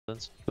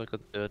I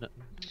couldn't do it.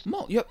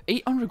 Mo, you have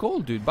 800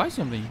 gold, dude. Buy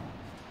something.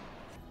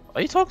 Why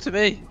are you talking to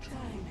me?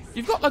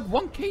 You've got like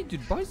 1k,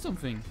 dude. Buy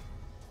something.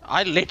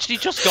 I literally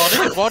just got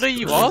it. What are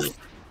you on?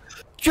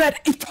 You had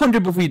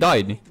 800 before you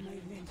died.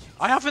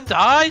 I haven't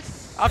died.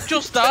 I've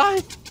just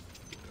died.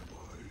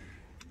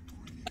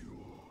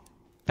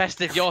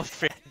 Festive, you're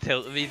freaking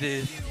tilting me,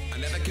 dude. I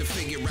never can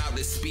figure out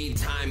this speed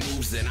time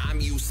moves and I'm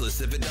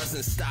useless. If it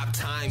doesn't stop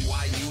time,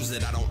 why use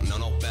it? I don't know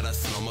no better.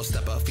 Slow-mo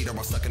stepper, feet are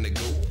all stuck in the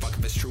goo. Fuck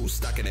if it's true,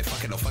 stuck in it.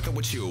 Fuck it, no fucking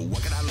with you.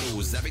 What can I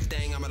lose?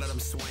 Everything, I'ma let them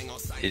swing on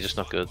sight. You're just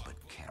not good.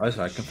 That's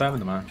right, confirming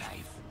the match.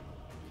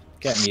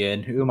 Get me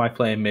in. Who am I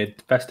playing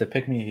mid? Festive,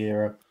 pick me a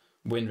hero.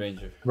 Wind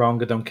Ranger.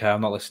 Wrong, I don't care.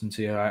 I'm not listening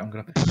to you. Alright, I'm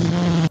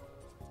gonna.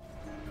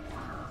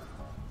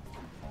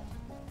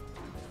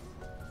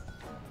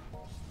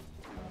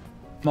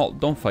 Mal,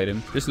 don't fight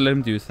him. Just let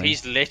him do his thing.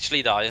 He's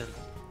literally dying.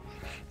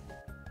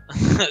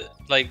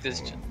 Like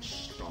there's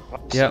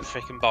Yeah.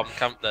 some freaking bomb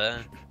camp there.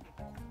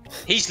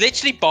 He's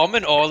literally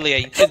bombing all the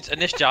ancients,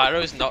 and this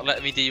gyro's not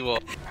letting me do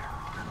what.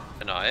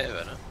 No, I hate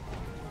it, innit?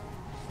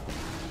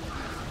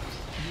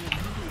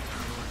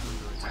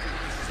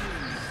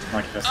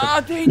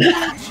 Ah, danger!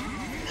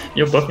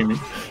 You're buffing me.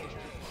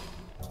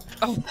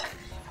 Oh.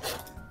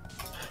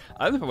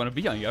 I don't know if I want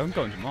to be on you. I'm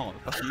going to Mal.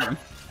 Fuck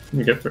you.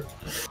 You go for it.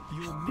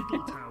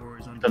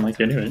 Don't like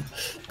you anyway.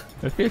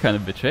 I feel kind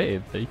of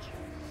betrayed. Like,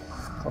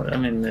 I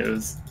mean, it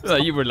was. well,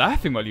 you were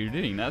laughing while you were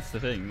doing. That's the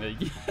thing.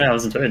 Like, Yeah, I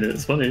was enjoying it.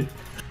 It's funny.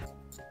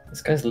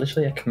 This guy's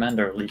literally a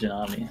commander of Legion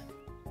Army.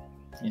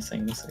 And he's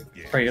saying this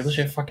like, bro, you're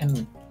literally a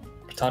fucking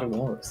retarded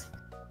walrus.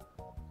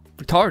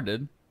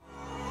 retarded.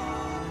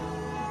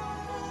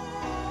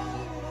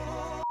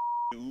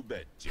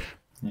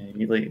 Yeah,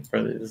 you like,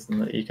 bro,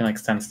 you can like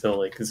stand still,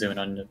 like zoom in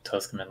on your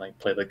tusk and then like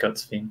play the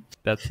guts theme.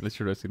 That's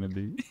literally what I was gonna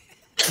do.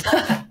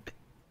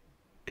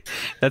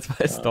 That's why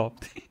I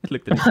stopped. I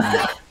looked at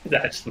it.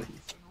 Actually.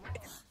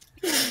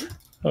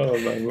 Oh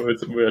man, we're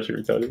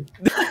actually retarded.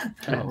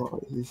 Oh,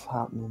 what is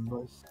happening,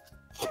 boys?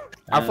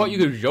 I thought you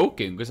were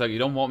joking because like you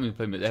don't want me to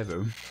play mid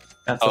ever.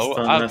 That's Oh,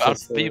 I'll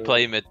be playing.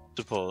 playing mid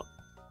support.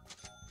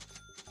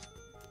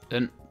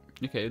 Then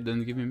okay,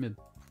 then give me mid.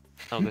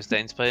 No, because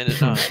Dane's playing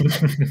it now.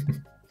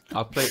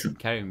 I'll play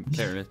carry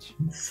Rich.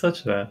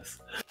 Such an ass.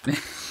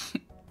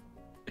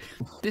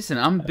 Listen,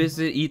 I'm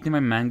busy eating my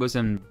mangoes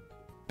and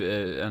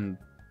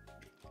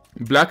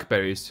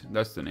blackberries.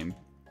 That's the name.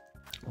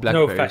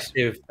 No,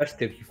 Blackberries.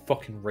 Festive, you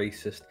fucking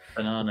racist.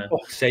 Banana. For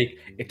fuck's sake,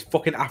 it's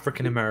fucking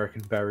African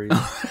American berries.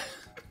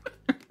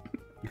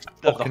 You I'm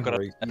not fucking gonna.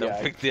 racist. I don't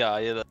think they are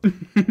either.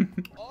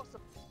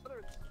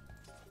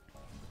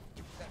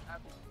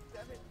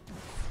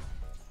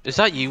 Is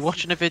that you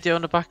watching a video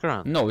in the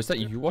background? No, is that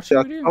you watching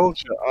Yeah, the I video?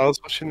 told you, I was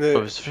watching the. Oh,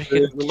 it was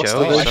freaking the Joe.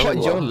 Oh, I masturbation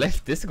thought Joe one.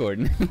 left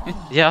Discord.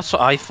 Yeah, that's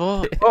what I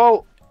thought.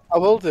 Oh, I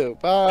will do.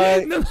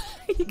 Bye. No,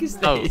 you can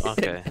stay. Oh,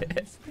 okay.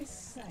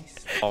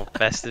 Oh,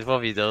 Festive, what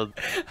have you done?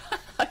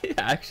 I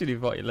actually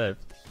thought you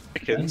left.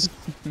 Chickens.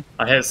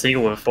 I hit a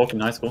seagull with a fork in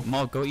high school.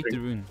 Mal, go eat the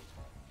rune.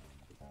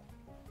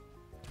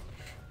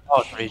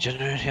 Oh,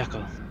 regenerate, yeah,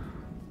 go.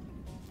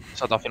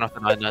 So nothing off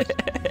the 9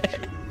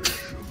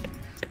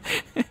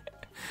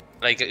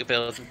 Like,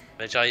 building,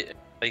 which I,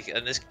 like,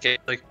 in this game,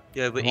 like,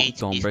 yeah, but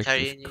Don't he's break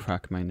carrying this, you.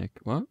 crack my neck.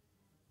 What?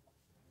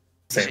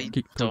 Same.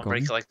 Keep Don't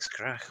break going. like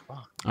crack.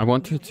 What? I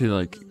want her to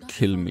like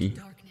kill me.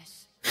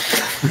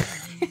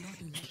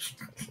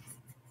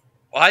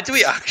 Why do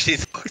we actually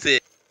talk to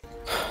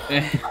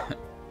him?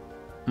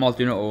 Mal,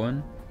 do you know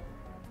Owen?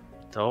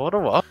 Don't know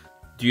what?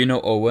 Do you know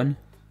Owen?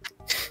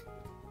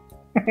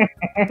 Yeah.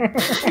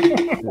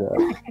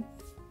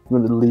 I'm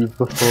gonna leave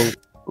before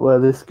where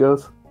this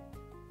goes.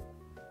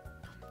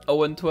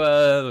 Owen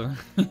 12.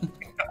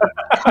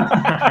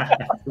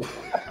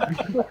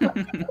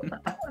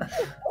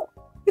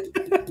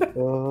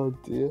 Oh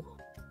dear.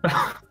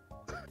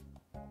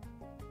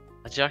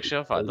 Did you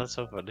actually find that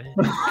so funny?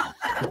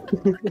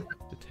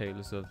 The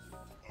Tales of.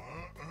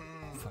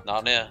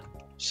 Narnia.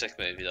 Sick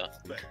movie though.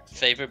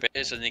 Favorite bit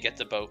is when you get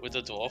the boat with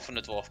the dwarf and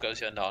the dwarf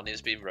goes, yeah,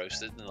 Narnia's being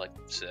roasted and like,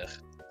 sick.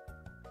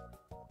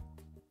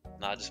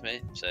 Nah, just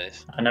me.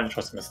 Safe. I never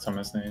trusted Mr.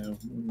 Thomas. He's a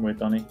weird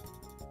Donny.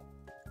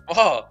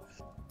 Oh!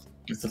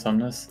 Mr.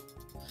 Thomas.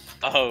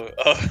 Oh.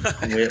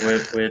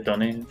 Weird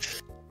Donny.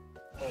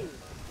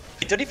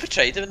 Did he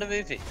portray him in the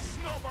movie?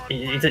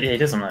 He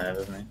does something like that,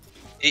 doesn't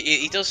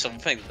He does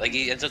something. Like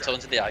he ends up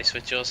talking to the ice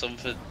switch or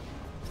something.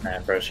 he? Nah,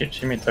 bro,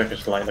 she made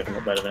Turkish light looking a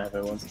lot better than ever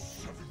it was.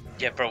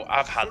 Yeah, bro,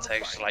 I've had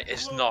Turkish delight.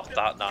 It's not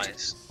that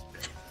nice.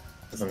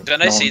 Doesn't-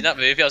 When I no seen one- that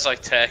movie, I was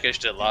like, Turkish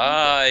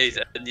delight.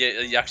 And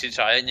you actually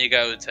try it and you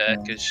go,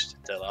 Turkish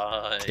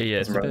delight. Yeah,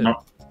 it's a Listen, bit. bro,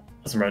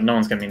 listen, bro, no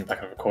one's gonna be in the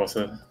back of a course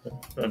a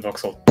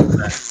voxel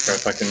for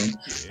fucking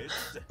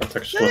a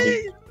Turkish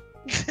light.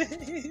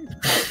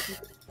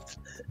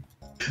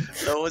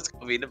 No one's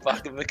gonna be in the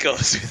back of a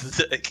course with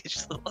a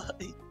Turkish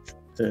delight.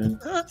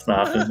 It's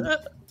not happening.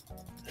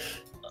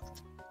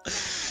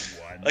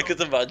 I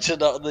could imagine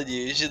that on the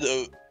news, you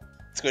know.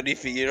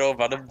 23-year-old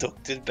man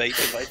abducted,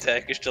 baited by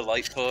Turkish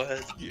delight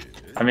forehead.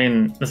 I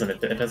mean, listen,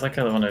 if it's like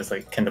one of those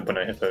like Kinder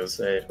Bueno hippos,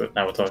 but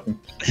now we're talking.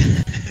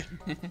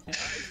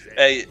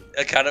 Hey,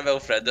 a caramel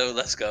Freddo,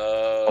 let's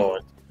go. Oh,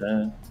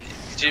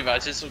 Could you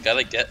imagine some guy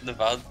like get in the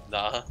van?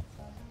 Nah.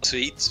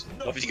 Sweet.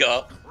 What have you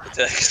got? The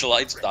Turkish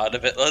delights down a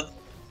bit, lad.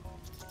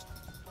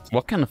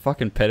 What kind of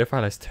fucking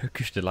pedophile has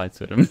Turkish delights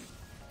with him?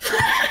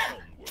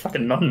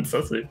 fucking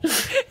nonsense, that's it.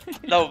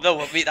 No,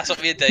 that's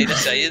what me and Dane are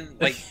saying.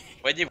 Like,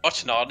 when you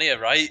watch Narnia,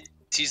 right?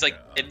 She's like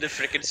in the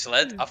freaking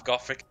sled. I've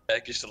got freaking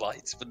Turkish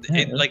delights, but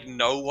like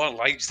no one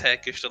likes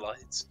Turkish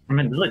delights. I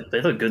mean,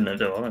 they look good in them,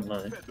 though. I don't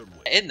know.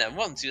 In them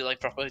ones, you like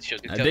proper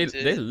sugar.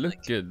 They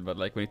look good, but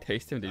like when you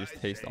taste them, they just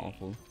taste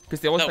awful. Because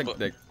they always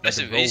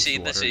listen, have you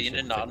seen the scene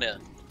in Narnia?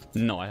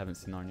 No, I haven't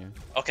seen Narnia.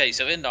 Okay,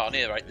 so in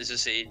Narnia, right, there's a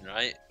scene,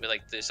 right, with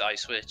like this eye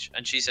switch,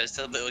 and she says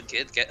to the little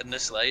kid, "Get in the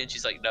sleigh," and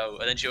she's like, "No,"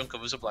 and then she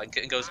uncovers a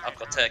blanket and goes, "I've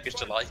got Turkish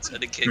delights,"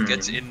 and the kid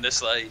gets in the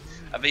sleigh.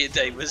 And me and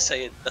Dave was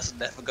saying that's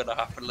never gonna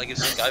happen. Like if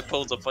some guy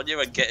pulls up on you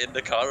and get in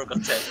the car and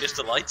got Turkish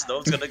delights, no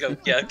one's gonna go,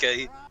 "Yeah,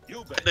 okay, in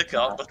the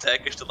car, got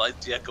Turkish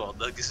delights, yeah, go on,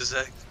 then, give us a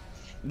sec."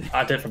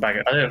 I did it for a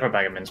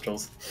bag of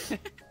minstrels. They're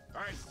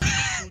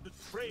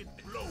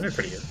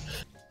pretty good.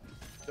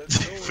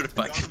 For a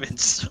bag of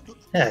minstrels.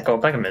 Yeah, go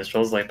bag of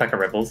minstrels, like pack of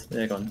rebels.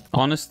 Yeah, go on.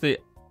 Honestly,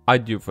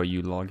 I'd do it for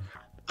you, Log.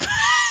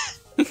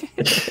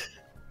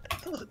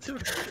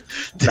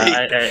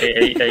 Nah,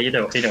 you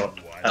know.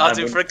 I'll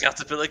do it for a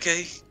caterpillar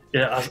cake.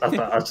 Yeah, I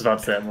was just about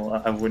to say,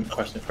 I wouldn't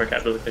question it for a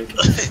caterpillar cake.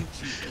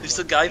 If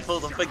some guy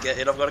pulled up and get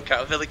in, I've got a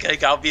caterpillar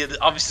cake, I'll be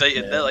straight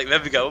in there, like,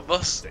 there we go,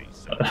 boss.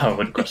 I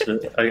wouldn't question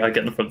it. I get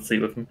in the front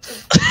seat with him.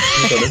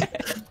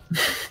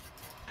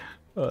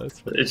 Oh,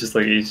 It's just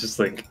like he's just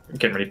like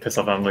getting really pissed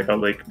off. I'm like,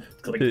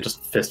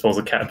 just fistfuls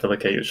of caterpillar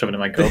cake shoving in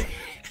my gob.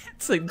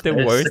 It's like the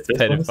worst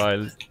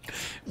pedophiles.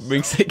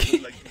 Brings like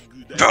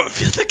bro,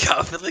 if you're the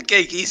caterpillar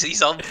cake,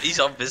 he's on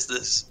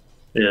business.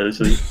 Yeah,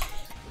 literally.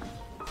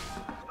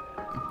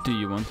 Do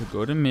you want to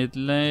go to mid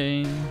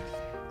lane?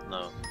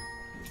 No.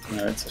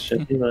 No, it's a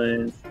shitty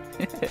lane.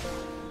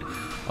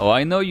 Oh,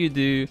 I know you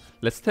do.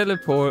 Let's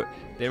teleport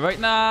there right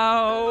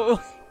now.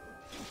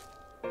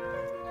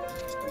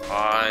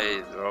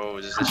 Why,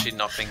 bro? There's literally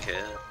nothing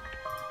here.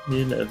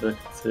 You never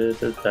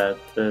considered that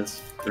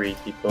there's 3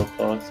 people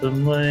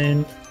bottom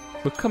lane.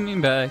 We're coming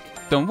back.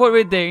 Don't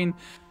worry, Dane.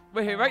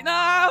 We're here right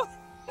now.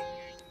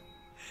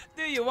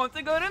 Do you want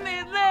to go to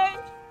mid lane?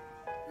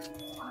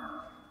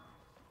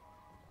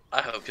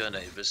 I hope your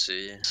neighbors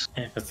see you.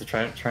 Yeah, but to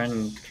try and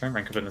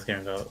rank up in this game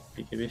without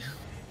BKB.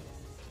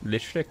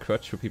 Literally a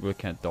crutch for people who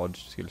can't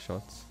dodge skill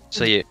shots.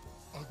 So you.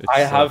 I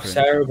have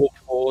cerebral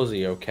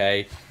palsy,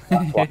 okay?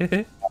 That's why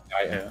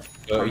Yeah,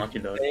 so unlucky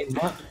dog.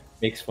 that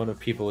makes fun of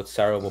people with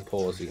cerebral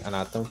palsy, and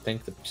I don't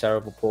think the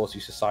Cerebral Palsy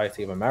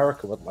Society of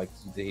America would like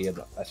to hear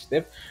that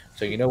Festive.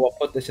 So you know what?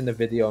 Put this in the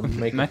video and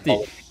make Matty,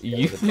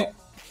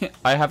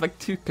 I have like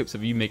 2 clips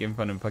of you making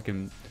fun of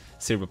fucking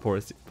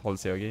cerebral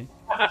palsy, okay?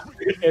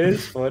 It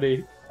is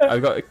funny.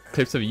 I've got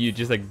clips of you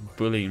just like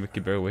bullying Ricky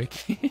Berwick.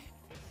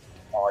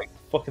 Oh, like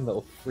fucking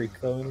little freak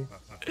though.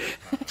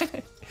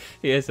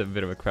 He is a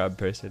bit of a crab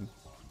person.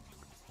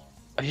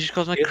 Oh, you just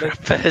called him a crab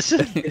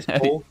person?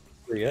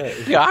 Yeah,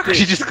 You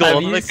actually just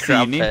called him a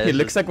crab him? person. He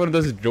looks like one of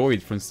those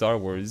droids from Star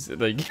Wars.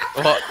 Like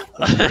What?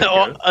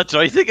 What? A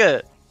droid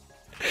ticket?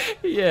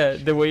 yeah,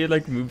 the way he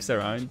like moves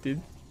around,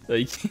 dude.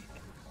 Like he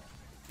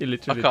I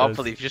literally can't does.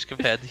 believe you just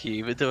compared the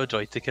human to a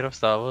droid ticket of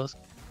Star Wars.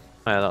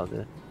 Oh, yeah, that'll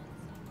do.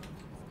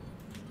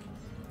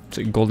 It's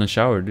like a golden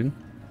shower, dude.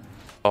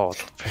 Oh,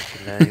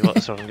 freaking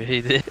what's wrong with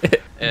you, dude?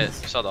 Yeah,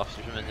 sod off,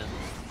 just a minute.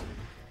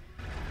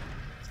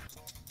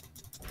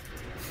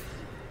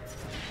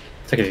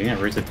 Take it, you can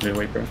root it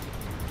midway, bro.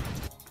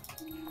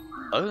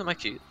 Oh, am I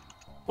cute?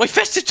 Wait,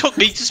 Festive took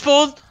me to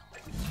spawn?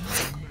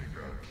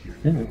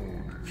 Yeah.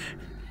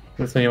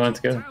 That's where you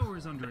wanted to go.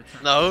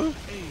 No.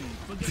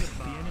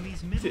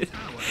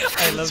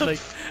 I love like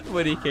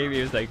when he came,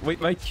 he was like, "Wait,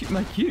 my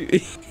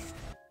cute."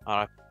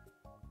 Alright.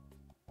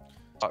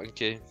 Fucking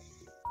cute.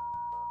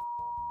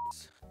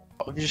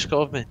 What have you just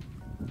called me?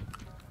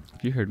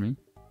 You heard me.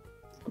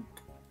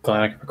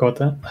 Glad I can record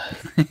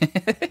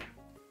that.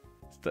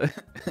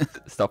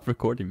 Stop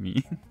recording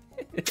me.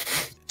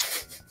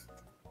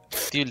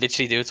 You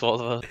literally do it to all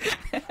of us.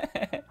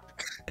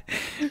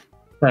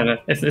 No,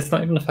 it's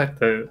not even the fact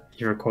that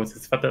he records,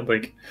 it's the fact that,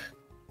 like,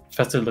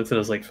 Festive looks at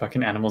us like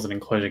fucking animals in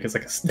enclosure, gets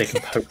like a stick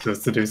and pokes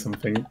us to do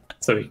something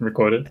so he can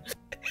record it.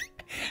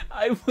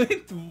 I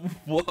went,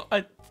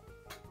 what?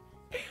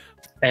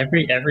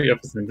 Every other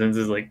sentence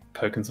is like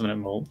poking someone at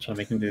Molt, trying to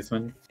make him do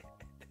something.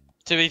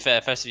 To be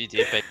fair, Festive, you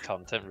do make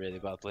content really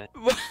badly.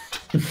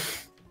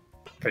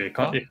 But your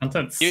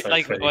content's You, so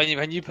like, pretty.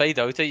 when you play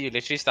Dota, you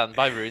literally stand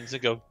by runes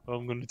and go,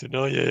 I'm gonna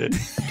deny it.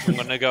 I'm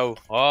gonna go,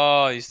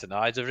 oh, he's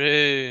denied the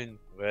rune.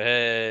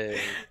 Way.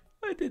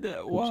 I did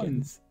that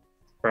once.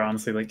 Bro,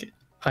 honestly, like,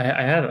 I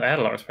had a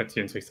lot of respect to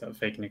you until you started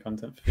faking your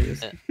content for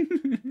years.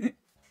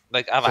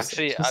 Like, I've Just-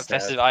 actually, just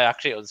Festive, sad. I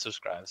actually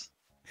unsubscribed.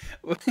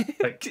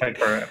 Like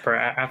bro,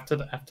 after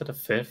the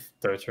fifth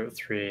Dota at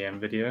 3 AM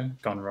video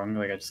gone wrong,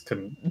 like I just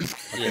couldn't.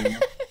 Yeah.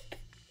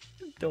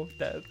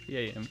 Dota at 3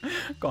 AM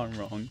gone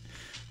wrong.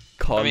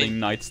 Calling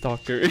Night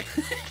Stalker.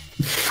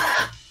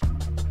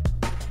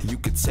 You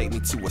could take me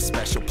to a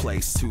special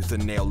place, tooth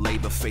and nail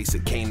labor, face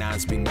it,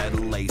 canines be metal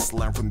lace,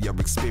 learn from your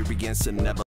experience and never